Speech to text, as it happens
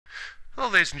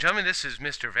Hello ladies and gentlemen, this is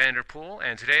Mr. Vanderpool,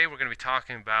 and today we're going to be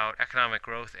talking about economic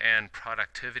growth and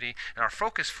productivity. And our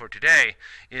focus for today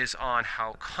is on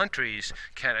how countries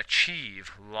can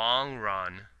achieve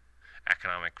long-run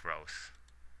economic growth.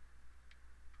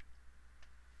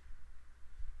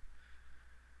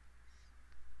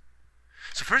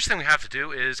 So first thing we have to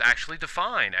do is actually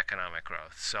define economic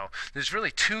growth. So there's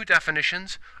really two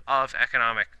definitions of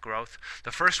economic growth.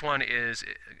 The first one is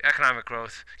economic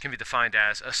growth can be defined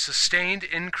as a sustained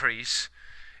increase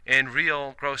in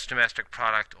real gross domestic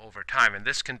product over time. And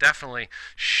this can definitely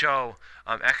show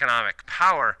economic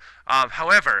power.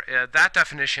 However, that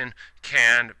definition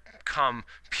can come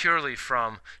purely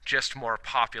from just more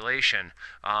population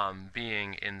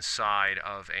being inside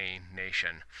of a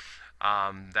nation.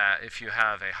 That if you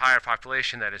have a higher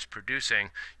population that is producing,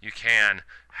 you can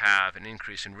have an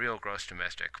increase in real gross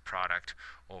domestic product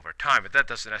over time. But that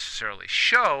doesn't necessarily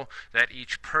show that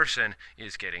each person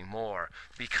is getting more.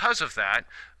 Because of that,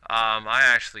 I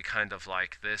actually kind of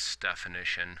like this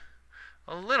definition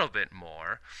a little bit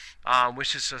more,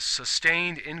 which is a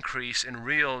sustained increase in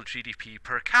real GDP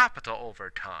per capita over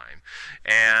time.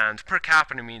 And per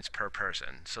capita means per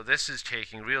person. So this is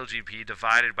taking real GDP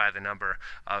divided by the number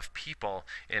of people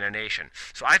in a nation.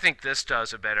 So I think this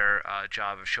does a better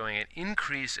job of showing an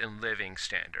increase in living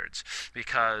standards,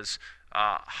 because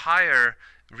higher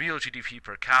real GDP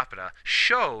per capita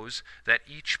shows that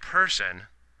each person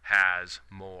has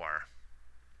more.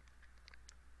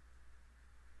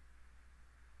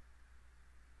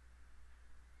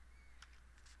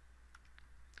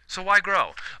 So why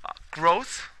grow?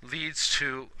 Growth leads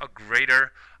to a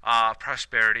greater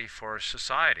prosperity for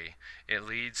society. It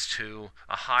leads to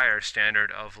a higher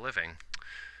standard of living.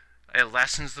 It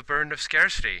lessens the burden of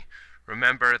scarcity.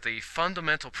 Remember, the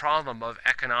fundamental problem of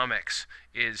economics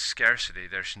is scarcity.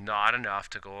 There's not enough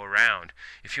to go around.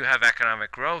 If you have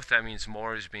economic growth, that means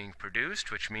more is being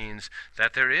produced, which means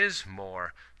that there is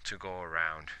more to go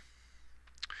around.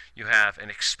 You have an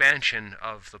expansion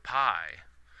of the pie,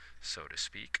 so to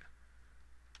speak.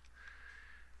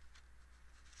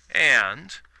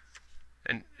 And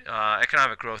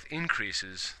economic growth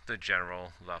increases the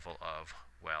general level of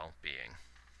well-being.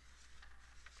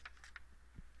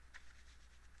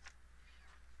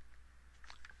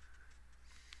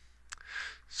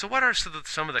 So what are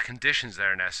some of the conditions that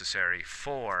are necessary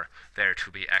for there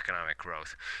to be economic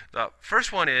growth? The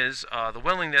first one is the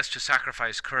willingness to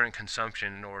sacrifice current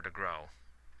consumption in order to grow.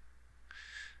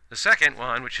 The second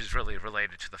one, which is really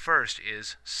related to the first,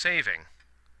 is saving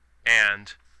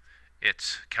and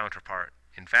its counterpart,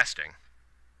 investing.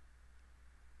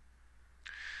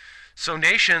 So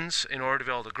nations, in order to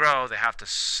be able to grow, they have to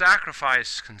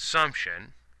sacrifice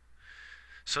consumption,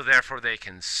 so therefore they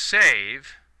can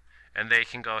save, and they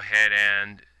can go ahead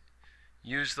and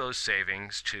use those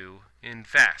savings to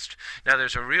invest. Now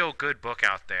there's a real good book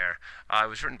out there. It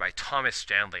was written by Thomas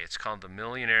Stanley. It's called The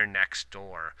Millionaire Next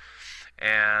Door.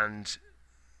 And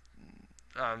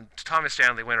Thomas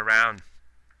Stanley went around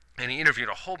and he interviewed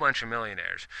a whole bunch of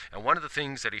millionaires. And one of the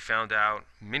things that he found out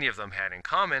many of them had in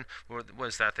common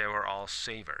was that they were all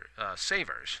savers.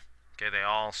 Okay, they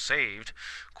all saved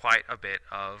quite a bit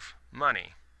of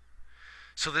money.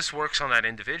 So this works on that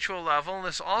individual level, and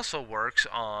this also works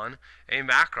on a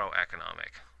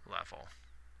macroeconomic level,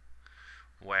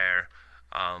 where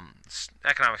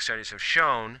economic studies have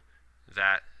shown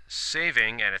that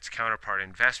saving and its counterpart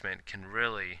investment can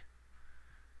really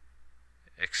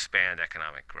expand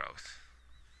economic growth.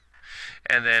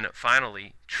 And then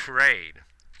finally, trade.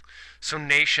 So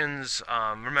nations,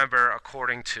 remember,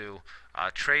 according to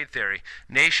trade theory,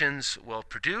 nations will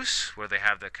produce where they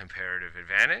have the comparative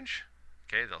advantage.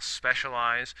 Okay, they'll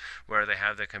specialize where they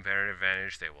have the comparative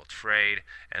advantage. They will trade,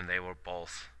 and they will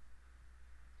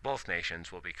both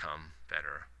nations will become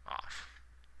better off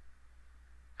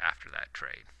after that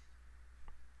trade.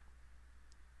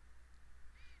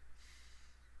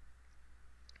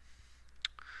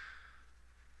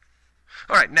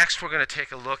 All right, next we're going to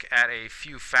take a look at a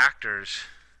few factors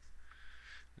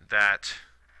that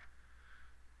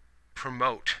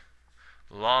promote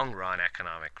long-run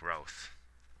economic growth.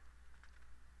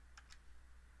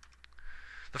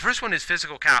 The first one is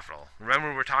physical capital. Remember,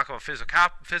 when we're talking about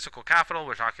physical capital,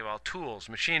 we're talking about tools,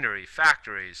 machinery,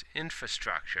 factories,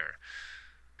 infrastructure.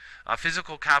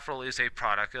 Physical capital is a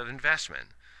product of investment.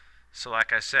 So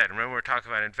like I said, remember, we're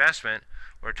talking about investment,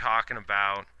 we're talking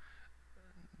about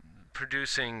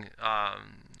producing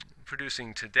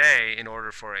today in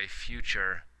order for a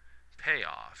future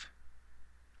payoff.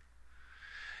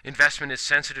 Investment is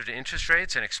sensitive to interest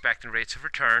rates and expected rates of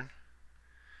return.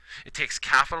 It takes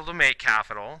capital to make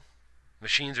capital,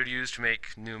 Machines are used to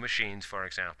make new machines, for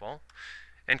example,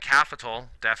 and capital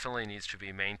definitely needs to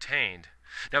be maintained.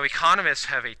 Now, economists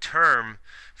have a term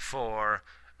for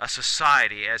a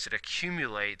society as it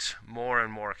accumulates more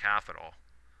and more capital,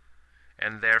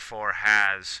 and therefore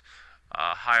has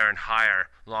higher and higher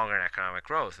long-run economic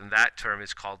growth, and that term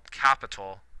is called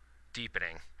capital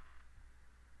deepening.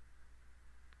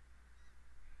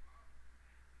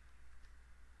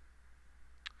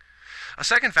 A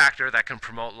second factor that can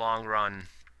promote long-run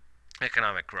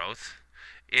economic growth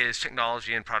is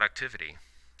technology and productivity.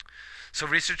 So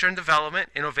research and development,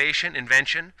 innovation,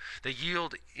 invention, they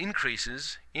yield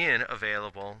increases in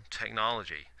available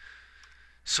technology.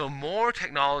 So more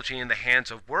technology in the hands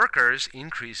of workers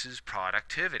increases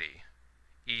productivity.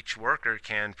 Each worker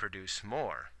can produce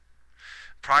more.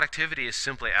 Productivity is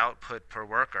simply output per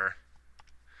worker.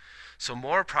 So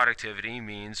more productivity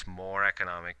means more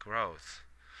economic growth.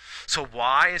 So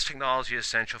why is technology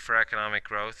essential for economic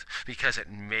growth? Because it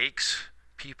makes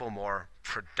people more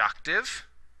productive.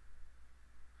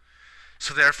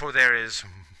 So therefore there is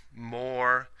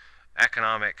more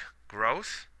economic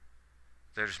growth.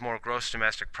 There's more gross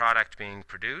domestic product being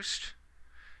produced.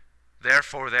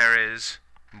 Therefore there is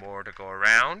more to go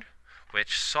around,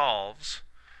 which solves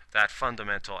that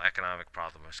fundamental economic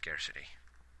problem of scarcity.